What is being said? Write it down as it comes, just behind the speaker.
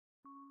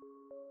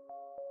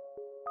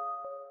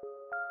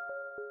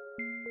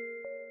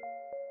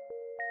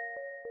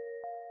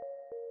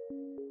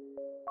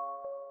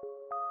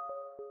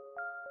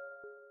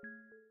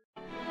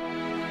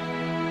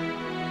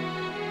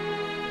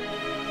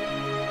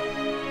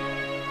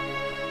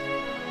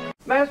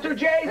Master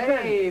Jason!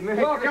 Hey,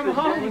 Merry Welcome Christmas,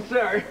 home, Jenny.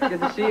 sir. Good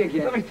to see you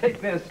again. Let me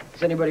take this.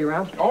 Is anybody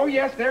around? Oh,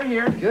 yes, they're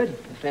here. Good.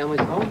 The family's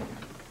home.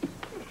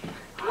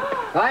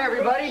 Hi,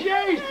 everybody.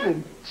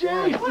 Jason!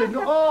 Jason!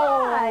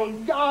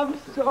 Oh, I'm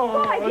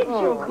so... I get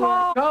you a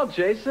call. Called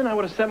Jason. I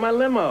would have sent my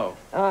limo.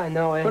 Oh, I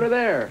know it. Put her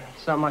there.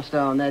 It's not much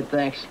down, Ned,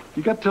 thanks.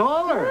 You got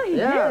taller.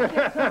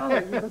 Yeah.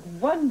 You look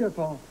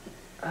wonderful.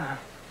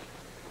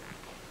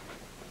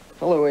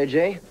 Hello,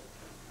 AJ.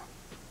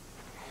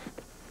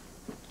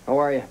 How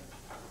are you?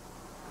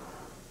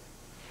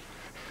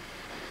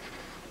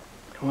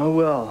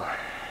 Well.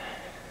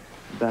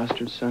 The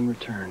bastard son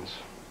returns.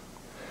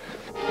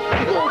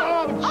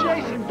 Oh,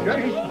 Jason!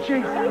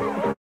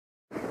 Jason!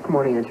 Good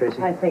morning, Aunt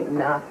Tracy. I think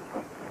not.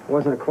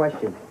 Wasn't a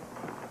question.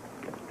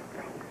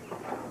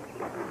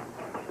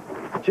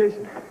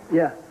 Jason.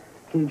 Yeah.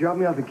 Can you drop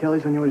me off at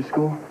Kelly's on your way to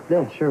school?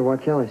 Yeah, sure. Why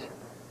Kelly's?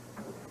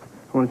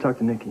 I want to talk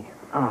to Nikki.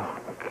 Oh,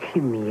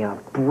 give me a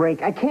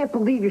break. I can't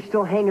believe you're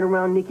still hanging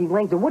around Nikki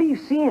Langdon. What do you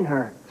see in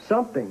her?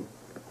 Something.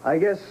 I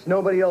guess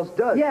nobody else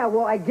does. Yeah,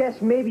 well, I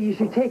guess maybe you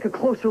should take a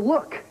closer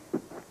look.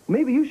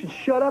 Maybe you should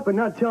shut up and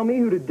not tell me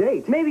who to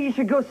date. Maybe you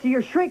should go see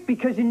your shrink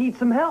because you need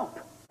some help.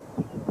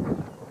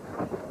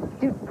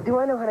 Do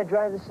I know how to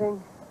drive this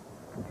thing?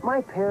 My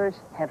parents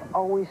have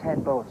always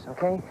had boats,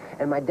 okay?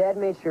 And my dad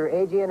made sure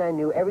AJ and I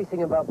knew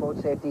everything about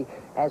boat safety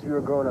as we were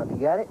growing up. You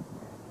got it?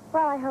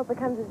 Well, I hope it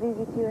comes as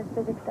easy to you as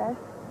physics does.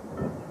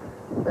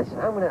 Listen,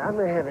 I'm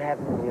gonna have it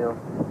happen to you.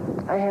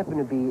 I happen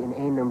to be an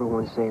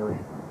A1 sailor.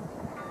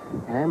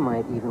 And I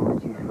might even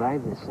let you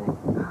drive this thing.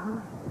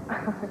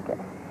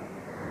 Okay.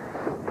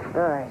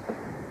 All right.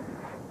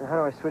 Now, how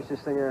do I switch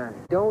this thing on?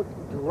 Don't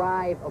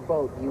drive a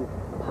boat. You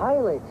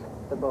pilot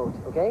the boat,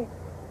 okay?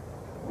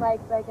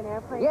 Like an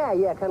airplane? Yeah,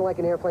 kind of like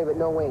an airplane, but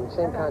no wings.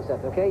 Same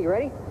concept, okay? You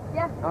ready?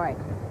 Yeah. All right.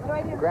 What do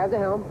I do? Grab the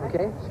helm,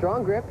 okay?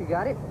 Strong grip, you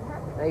got it?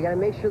 Now you got to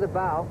make sure the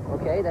bow,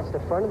 okay, that's the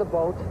front of the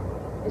boat,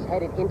 is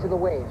headed into the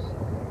waves.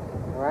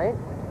 All right?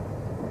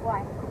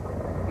 Why?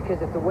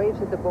 Because if the waves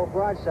hit the boat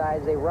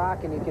broadside, they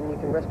rock and you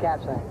can risk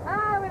capsizing.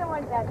 We don't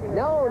want that to do.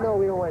 No,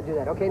 we don't want to do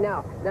that. Okay,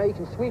 now you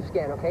can sweep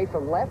scan, okay,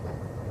 from left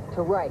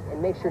to right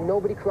and make sure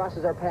nobody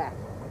crosses our path.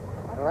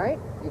 All right?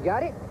 You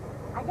got it?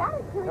 I got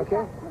it. Can we Okay.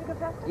 Can we go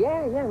faster?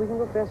 Yeah, we can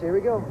go faster. Here we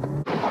go.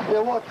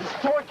 Yeah, what? This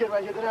tour kid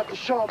right here didn't have to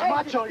show up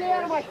macho. Stay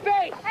out of my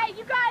face! Hey,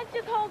 you guys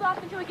just hold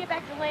off until we get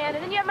back to land,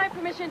 and then you have my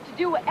permission to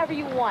do whatever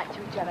you want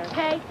to each other,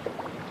 okay?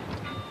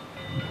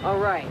 All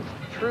right.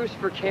 Truce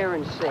for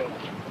Karen's sake.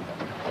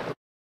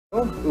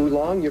 Oh,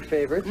 oolong, your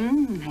favorite.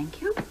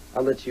 Thank you.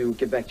 I'll let you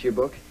get back to your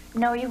book.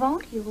 No, you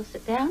won't. You will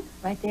sit down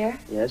right there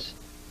Yes.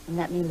 and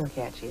let me look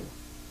at you.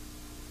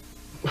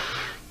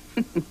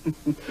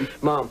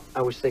 Mom,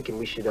 I was thinking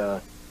we should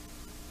have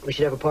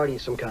a party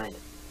of some kind,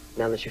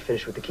 now that you're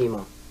finished with the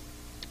chemo.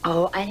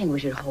 Oh, I think we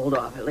should hold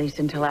off at least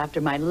until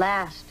after my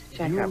last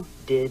checkup. You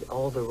did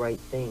all the right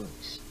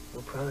things.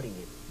 We're proud of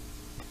you.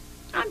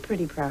 I'm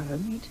pretty proud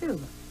of me,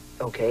 too.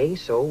 Okay,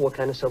 so what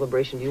kind of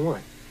celebration do you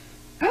want?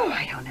 Oh,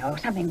 I don't know.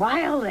 Something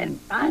wild and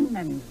fun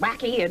and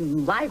wacky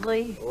and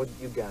lively. Oh,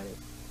 you got it.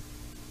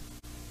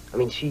 I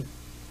mean, she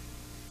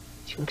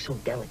looks so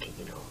delicate,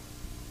 you know.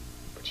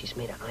 But she's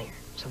made of iron.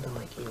 Something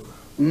like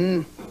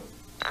you.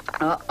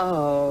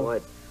 Uh-oh.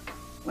 What?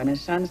 When his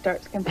son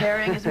starts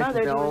comparing his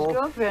mother to No. his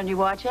girlfriend, you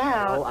watch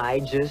out. No, I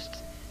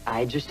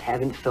just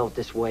haven't felt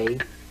this way,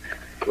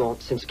 well,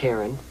 since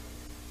Karen.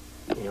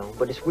 You know,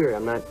 but it's weird.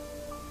 I'm not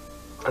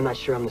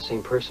sure I'm the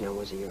same person I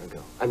was a year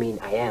ago. I mean,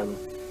 I am,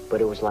 but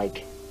it was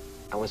like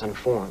I was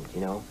unformed, you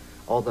know?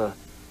 All the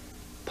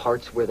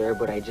parts were there,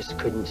 but I just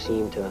couldn't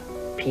seem to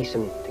piece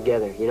them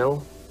together, you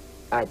know?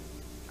 I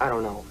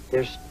don't know.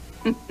 There's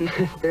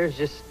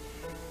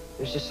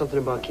just something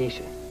about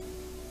Keisha.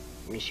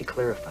 I mean, she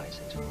clarifies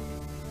things for me.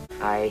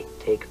 I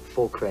take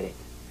full credit.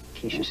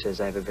 Keisha says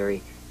I have a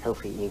very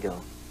healthy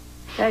ego.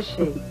 Does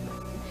she?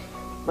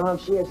 Mom,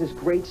 she has this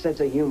great sense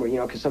of humor, you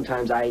know, because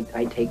sometimes I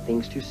take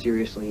things too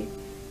seriously.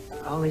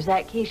 Oh, is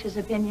that Keisha's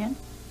opinion?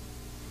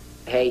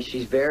 Hey,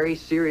 she's very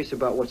serious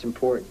about what's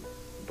important,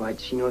 but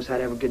she knows how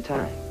to have a good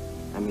time.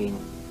 I mean,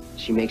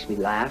 she makes me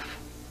laugh.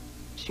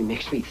 She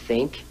makes me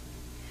think.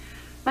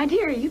 My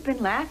dear, you've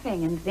been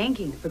laughing and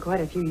thinking for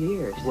quite a few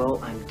years. Well,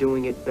 I'm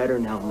doing it better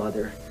now,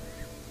 Mother.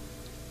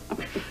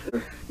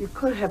 You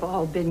could have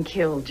all been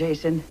killed,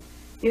 Jason.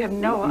 You have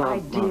no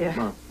idea.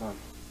 Mom.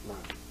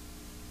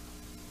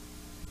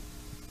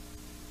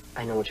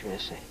 I know what you're gonna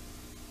say.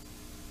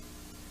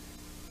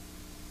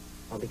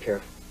 I'll be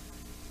careful.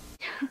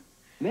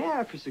 May I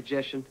offer a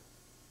suggestion?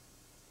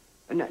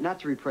 Not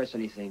to repress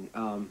anything,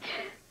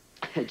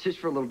 just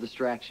for a little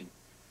distraction.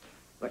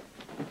 But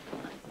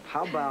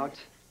how about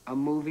a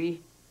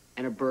movie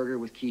and a burger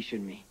with Keisha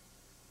and me?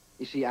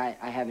 You see, I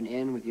have an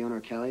inn with the owner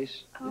of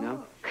Kelly's, you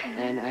know?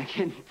 And I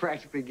can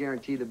practically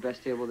guarantee the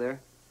best table there.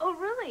 Oh,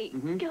 really?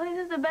 Mhm. Kelly's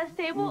is the best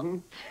table?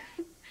 Mhm.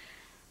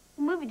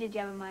 What movie did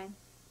you have in mind?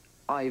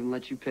 I'll even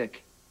let you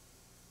pick.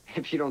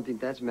 If you don't think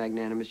that's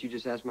magnanimous, you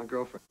just ask my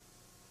girlfriend.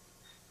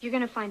 You're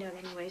gonna find out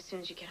anyway as soon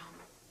as you get home.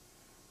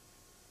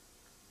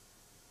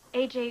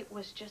 AJ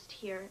was just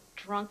here,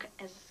 drunk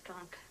as a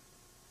skunk.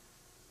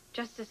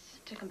 Justice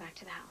took him back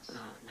to the house.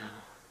 Oh,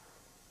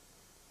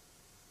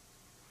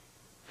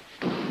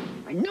 no.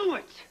 I knew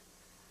it!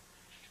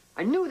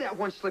 I knew that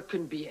one slip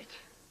couldn't be it.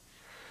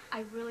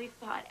 I really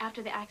thought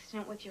after the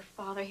accident with your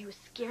father, he was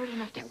scared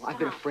enough to Yeah, well, stop. I've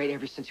been afraid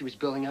ever since he was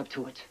building up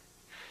to it.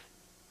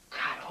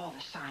 God, all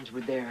the signs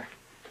were there.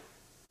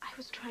 I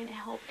was trying to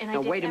help, and Now,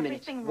 I did wait a minute.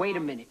 everything wrong. Wait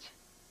a minute.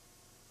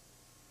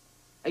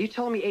 Are you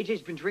telling me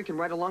AJ's been drinking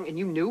right along and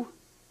you knew?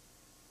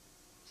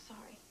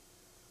 Sorry.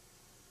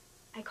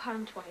 I caught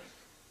him twice.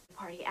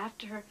 Party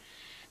after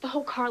the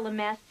whole Carla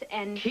mess,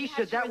 and he had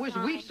Keisha, to that was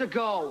resign. weeks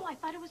ago. No, I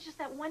thought it was just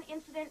that one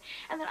incident,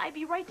 and that I'd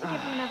be right to give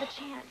him another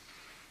chance.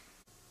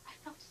 I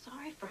felt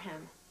sorry for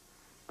him.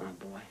 Oh,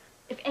 boy.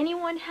 If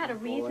anyone had a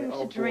reason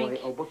to drink...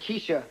 Oh, but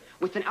Keisha,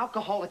 with an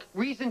alcoholic,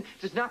 reason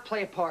does not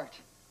play a part.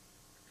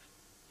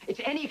 It's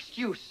any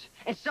excuse,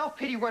 and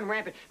self-pity run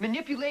rampant.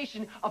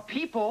 Manipulation of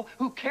people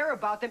who care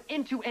about them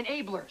into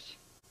enablers.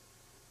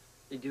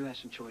 You do have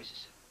some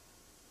choices.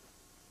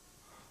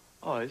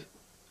 Oh,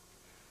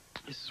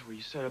 this is where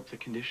you set up the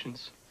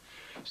conditions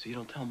so you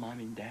don't tell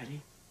Mommy and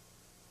Daddy?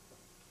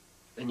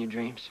 In your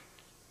dreams.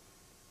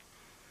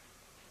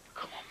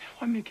 Come on, man.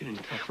 Why make it any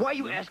tougher? Why are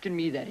you asking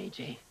me that,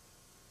 AJ?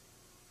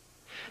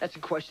 That's a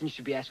question you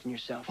should be asking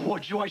yourself.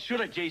 Why should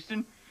I,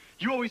 Jason?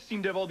 You always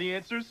seem to have all the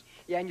answers.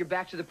 Yeah, and you're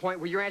back to the point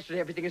where your answer to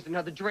everything is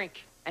another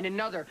drink. And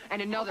another,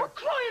 and another. For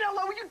crying out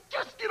loud, will you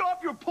just get off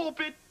your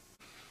pulpit?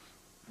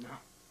 No.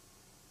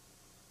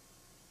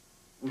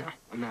 No,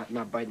 I'm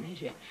not biting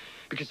AJ.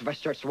 Because if I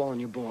start swallowing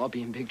your bull, I'll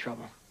be in big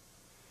trouble.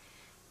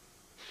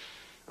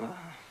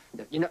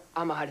 You know,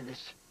 I'm out of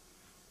this.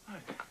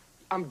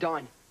 I'm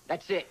done.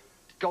 That's it.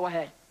 Go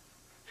ahead.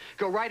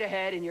 Go right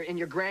ahead in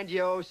your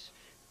grandiose,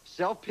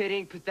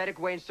 self-pitying, pathetic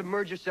way and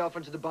submerge yourself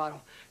into the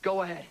bottle.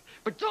 Go ahead.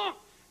 But don't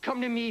come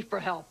to me for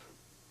help.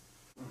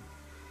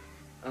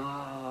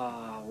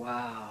 Oh,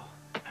 wow.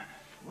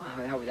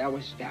 Wow, that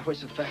was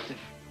effective.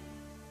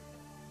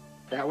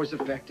 That was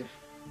effective.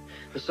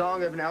 The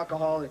song of an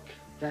alcoholic.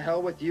 To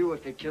hell with you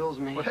if it kills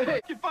me. Hey,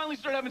 you finally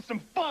start having some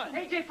fun.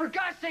 AJ, for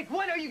God's sake,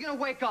 when are you gonna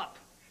wake up?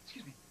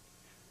 Excuse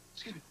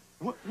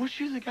me. Was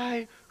you the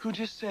guy who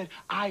just said,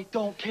 I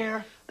don't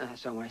care? No,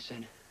 that's not what I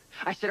said.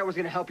 I said I was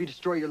gonna help you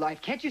destroy your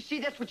life. Can't you see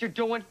that's what you're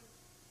doing?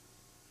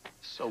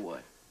 So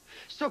what?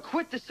 So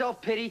quit the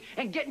self-pity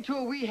and get into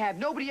a rehab.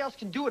 Nobody else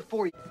can do it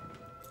for you.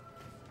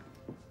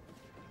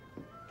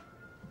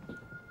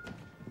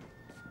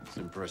 It's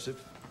impressive.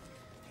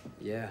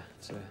 Yeah,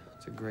 it's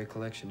a great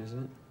collection,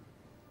 isn't it?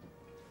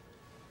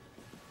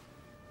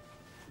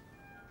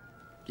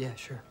 Yeah,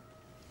 sure.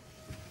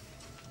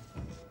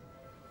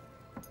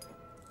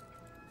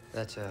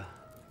 That's a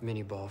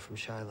mini ball from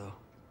Shiloh,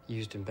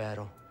 used in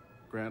battle.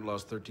 Grant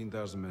lost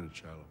 13,000 men at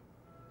Shiloh.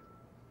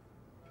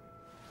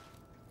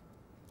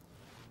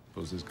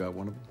 Suppose he's got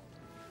one of them?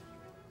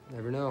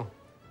 Never know.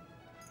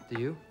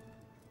 Do you?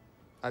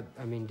 I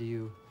mean, do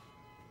you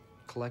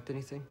collect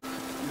anything?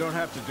 You don't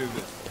have to do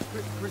this.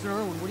 Prisoner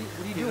Irwin, what are you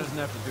He doing? doesn't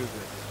have to do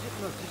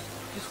this. Look,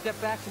 just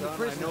step back from the Son,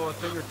 prison. I know a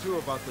thing or two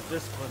about the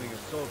disciplining of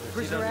soldiers. He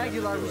Prisoner doesn't have to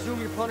Aguilar, do it.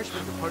 resume your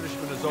punishment. The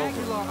punishment is over.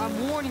 Aguilar,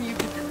 I'm warning you.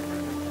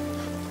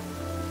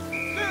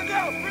 Stand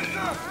down,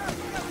 prisoner!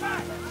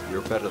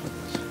 You're better than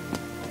this.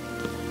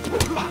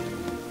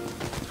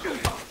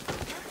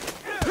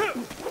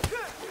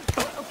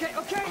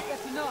 Okay,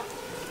 that's enough.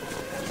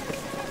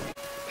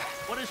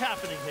 What is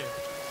happening here?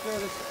 Sir,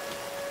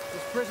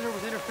 this prisoner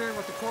was interfering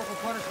with the corporal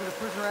punishment of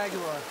Prisoner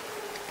Aguilar.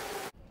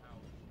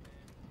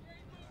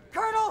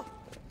 Colonel!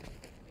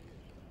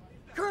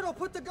 Colonel,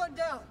 put the gun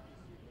down!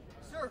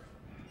 Sir!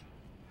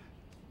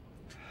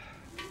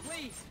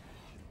 Please!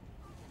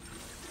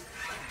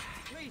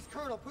 Please,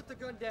 Colonel, put the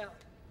gun down.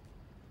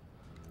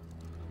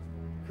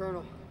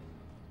 Colonel.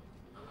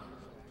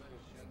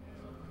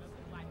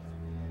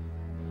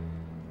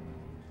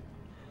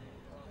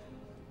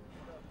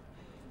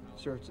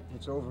 Sir,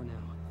 it's over now.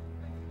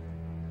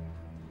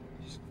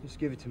 Just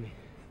give it to me.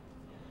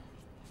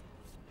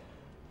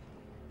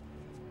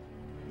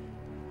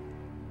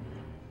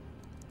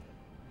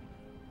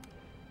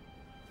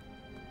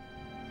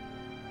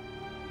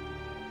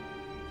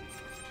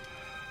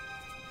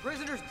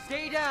 Prisoners,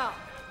 stay down!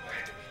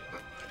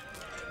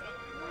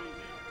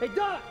 Hey,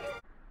 Doc!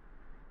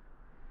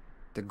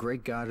 The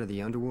great god of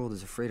the underworld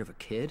is afraid of a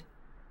kid?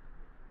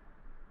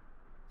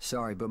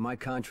 Sorry, but my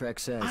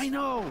contract says... I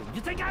know!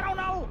 You think I don't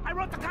know? I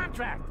wrote the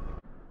contract!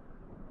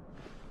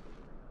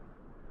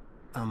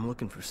 I'm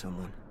looking for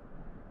someone.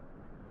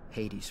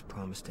 Hades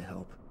promised to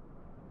help.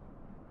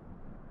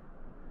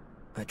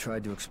 I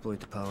tried to exploit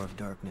the power of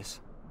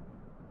darkness,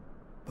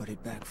 but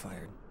it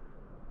backfired.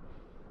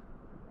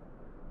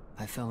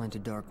 I fell into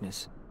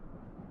darkness,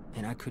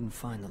 and I couldn't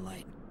find the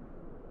light.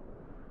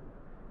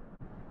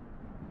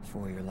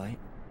 For your light?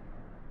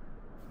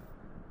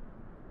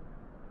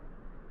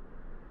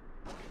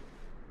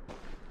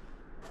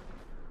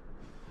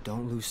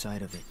 Don't lose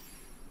sight of it.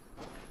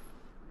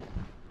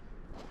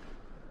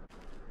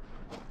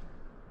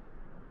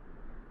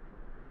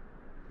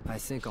 I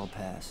think I'll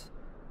pass.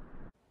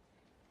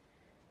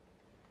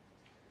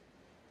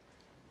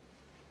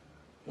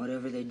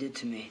 Whatever they did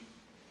to me.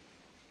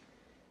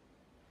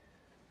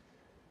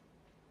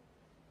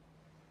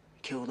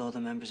 Killed all the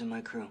members of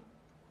my crew.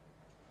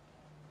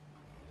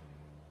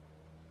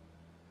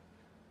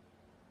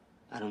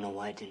 I don't know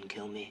why it didn't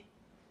kill me.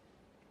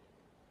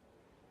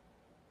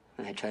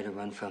 And I tried to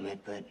run from it,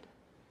 but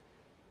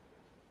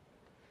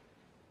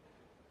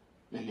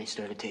then they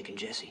started taking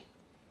Jesse.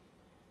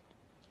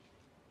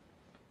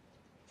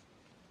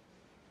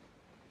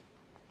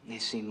 They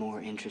seem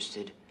more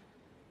interested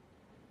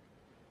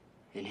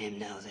in him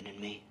now than in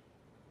me.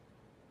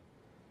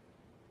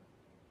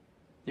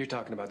 You're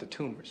talking about the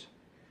tumors.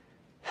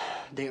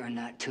 They are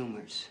not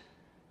tumors.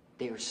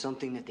 They are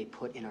something that they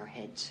put in our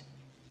heads.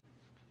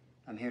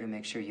 I'm here to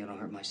make sure you don't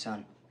hurt my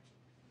son.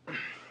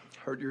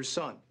 Hurt your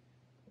son.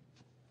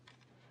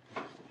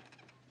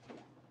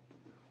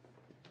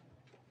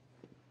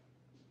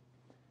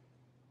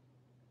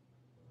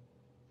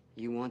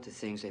 You want the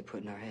things they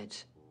put in our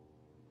heads.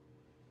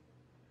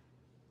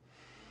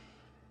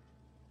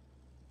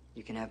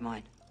 You can have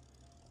mine.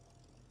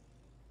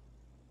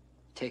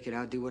 Take it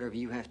out, do whatever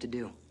you have to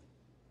do.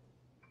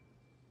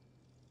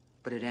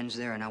 But it ends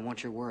there, and I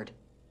want your word.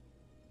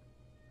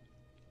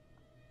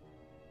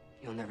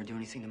 You'll never do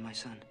anything to my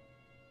son.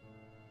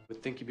 I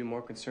would think you'd be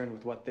more concerned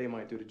with what they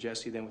might do to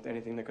Jesse than with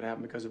anything that could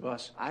happen because of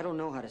us. I don't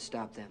know how to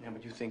stop them. Yeah,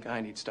 but you think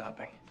I need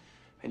stopping.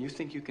 And you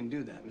think you can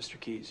do that, Mr.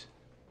 Keyes.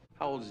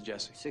 How old is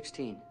Jesse?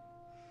 16.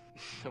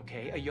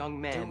 Okay, a young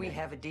man. Do we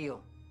have a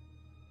deal?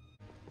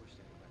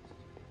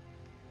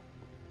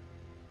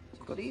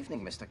 Good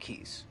evening, Mr.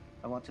 Keyes.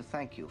 I want to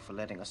thank you for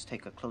letting us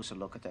take a closer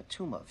look at that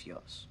tumor of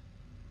yours.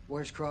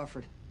 Where's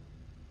Crawford?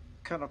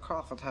 Colonel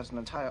Crawford has an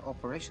entire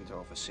operation to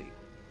oversee.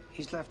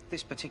 He's left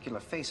this particular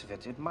phase of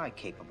it in my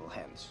capable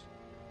hands.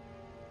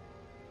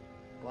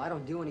 Well, I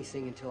don't do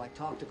anything until I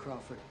talk to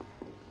Crawford.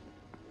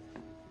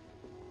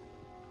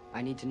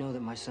 I need to know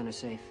that my son is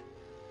safe.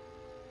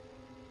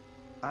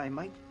 I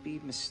might be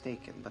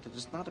mistaken, but it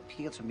does not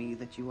appear to me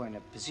that you are in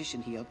a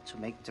position here to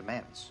make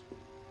demands.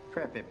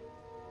 Crap, baby.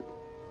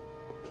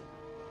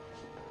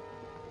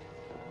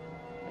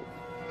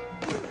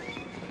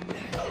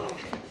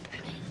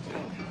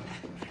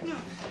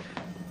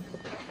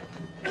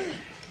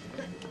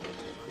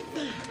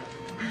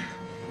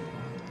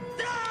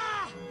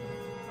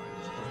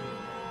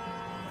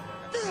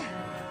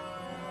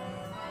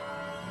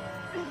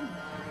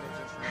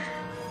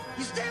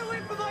 You stay away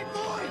from my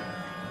boy!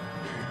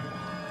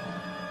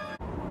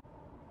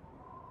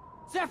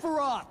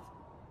 Sephiroth!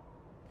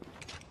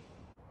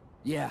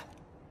 Yeah.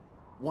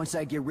 Once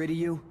I get rid of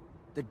you,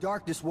 the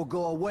darkness will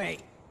go away.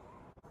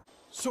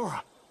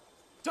 Sora!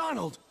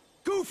 Donald!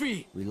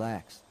 Goofy!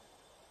 Relax.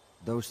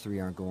 Those three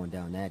aren't going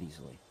down that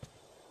easily.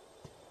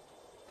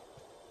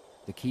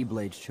 The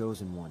Keyblade's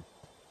chosen one.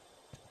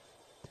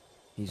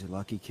 He's a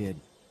lucky kid.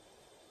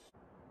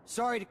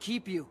 Sorry to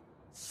keep you,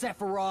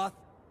 Sephiroth.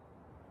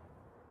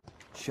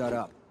 Shut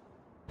up.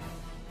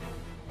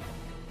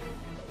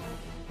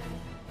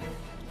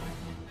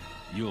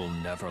 You'll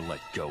never let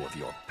go of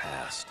your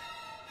past.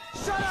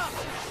 Shut up!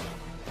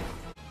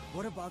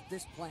 What about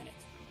this planet?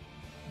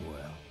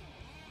 Well,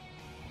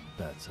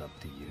 that's up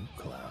to you,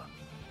 Cloud.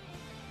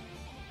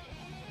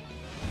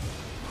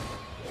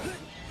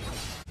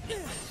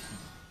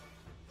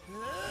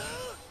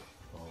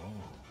 Oh,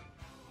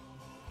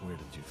 where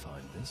did you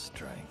find this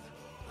strength?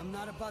 I'm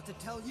not about to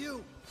tell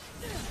you.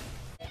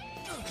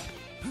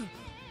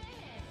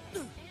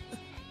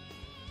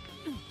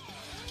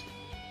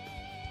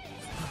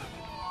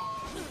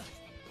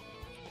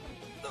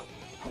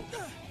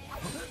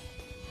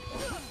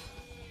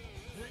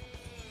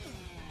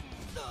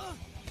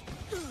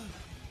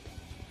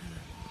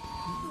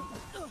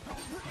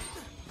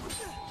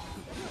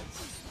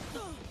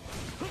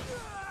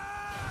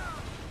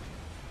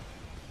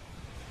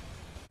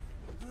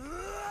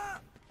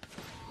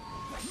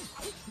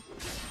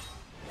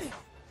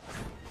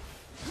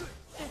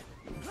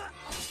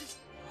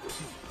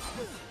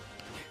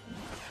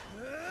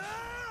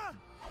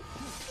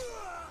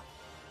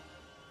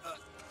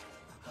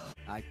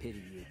 I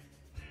pity you.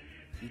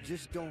 You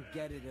just don't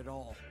get it at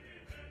all.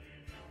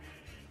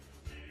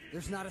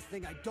 There's not a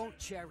thing I don't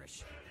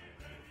cherish.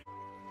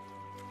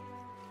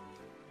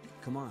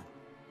 Come on.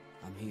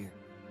 I'm here.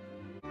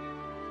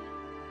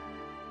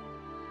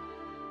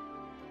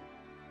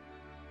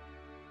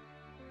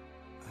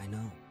 I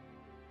know.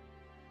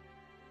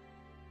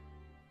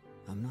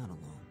 I'm not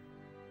alone.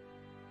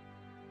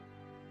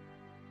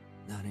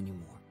 Not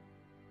anymore.